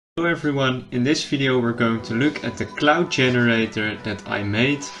Hello everyone, in this video we're going to look at the cloud generator that I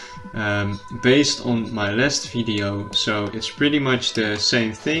made based on my last video. So it's pretty much the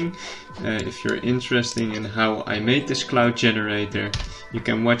same thing. If you're interested in how I made this cloud generator, you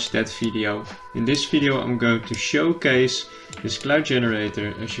can watch that video. In this video I'm going to showcase this cloud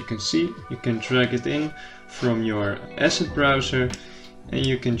generator. As you can see, you can drag it in from your asset browser and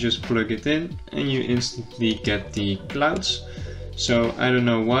you can just plug it in and you instantly get the clouds. So I don't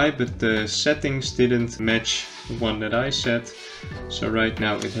know why, but the settings didn't match the one that I set. So right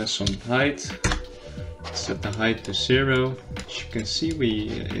now it has some height. Set the height to 0. As you can see,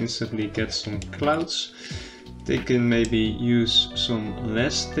 we instantly get some clouds. They can maybe use some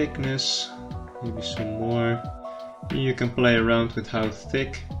less thickness, maybe some more. You can play around with how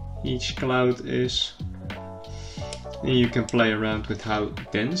thick each cloud is. And you can play around with how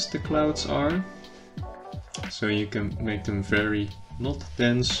dense the clouds are. So you can make them very not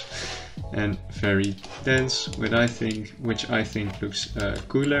dense and very dense, which I think looks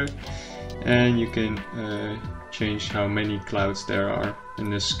cooler. And you can change how many clouds there are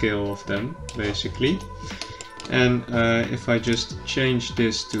and the scale of them, basically. And if I just change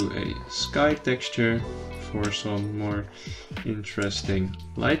this to a sky texture for some more interesting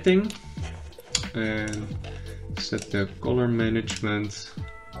lighting, and set the color management,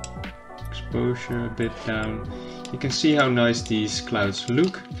 exposure a bit down, you can see how nice these clouds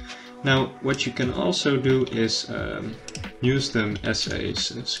look. Now what you can also do is use them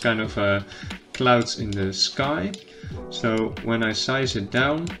as kind of clouds in the sky. So when I size it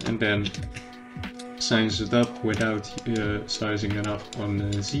down and then size it up without sizing it up on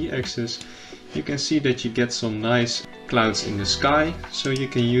the z-axis, you can see that you get some nice clouds in the sky. So you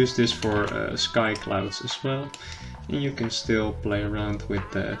can use this for sky clouds as well, and you can still play around with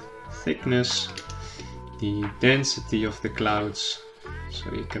the thickness, the density of the clouds.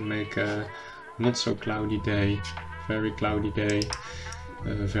 So you can make a not so cloudy day, very cloudy day,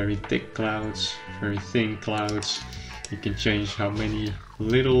 very thick clouds, very thin clouds. You can change how many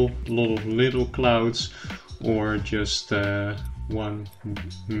little clouds, or just one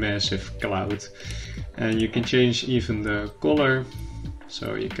massive cloud. And you can change even the color,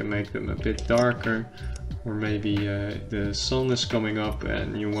 so you can make them a bit darker. Or maybe the sun is coming up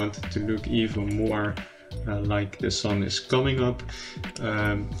and you want it to look even more like the sun is coming up.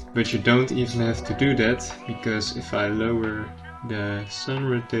 But you don't even have to do that, because if I lower the sun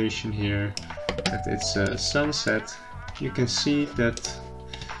rotation here at its sunset, you can see that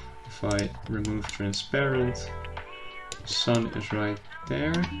if I remove transparent, the sun is right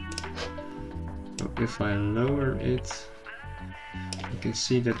there. So if I lower it, you can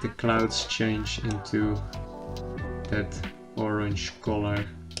see that the clouds change into that orange color,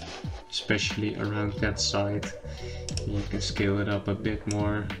 especially around that side. You can scale it up a bit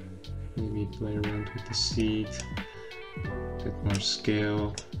more, maybe play around with the seed, a bit more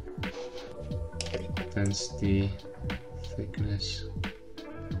scale, density, thickness.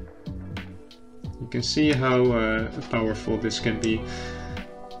 You can see how powerful this can be.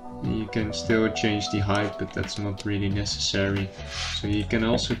 You can still change the height, but that's not really necessary. So you can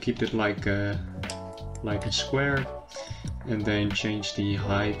also keep it like a square and then change the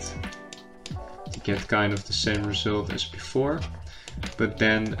height to get kind of the same result as before. But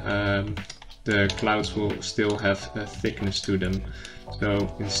then the clouds will still have a thickness to them.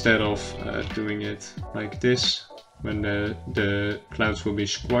 So instead of doing it like this, when the clouds will be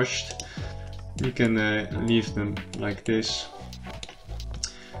squashed, you can leave them like this.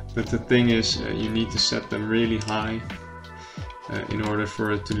 But the thing is, you need to set them really high in order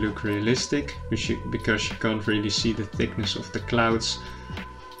for it to look realistic, because you can't really see the thickness of the clouds.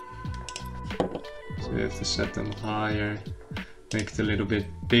 So you have to set them higher, make it a little bit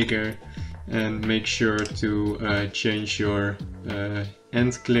bigger, and make sure to change your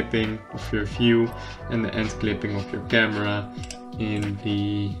end clipping of your view and the end clipping of your camera in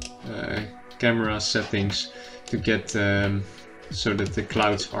the camera settings to get so that the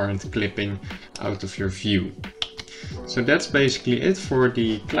clouds aren't clipping out of your view. So that's basically it for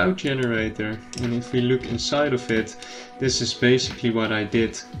the cloud generator. And if we look inside of it, this is basically what I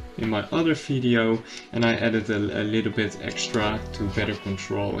did in my other video, and I added a little bit extra to better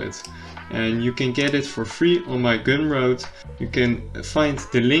control it. And you can get it for free on my Gumroad. You can find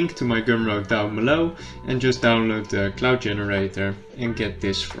the link to my Gumroad down below and just download the cloud generator and get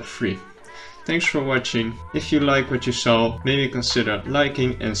this for free. Thanks for watching. If you like what you saw, maybe consider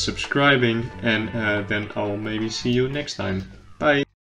liking and subscribing, and then I'll maybe see you next time. Bye!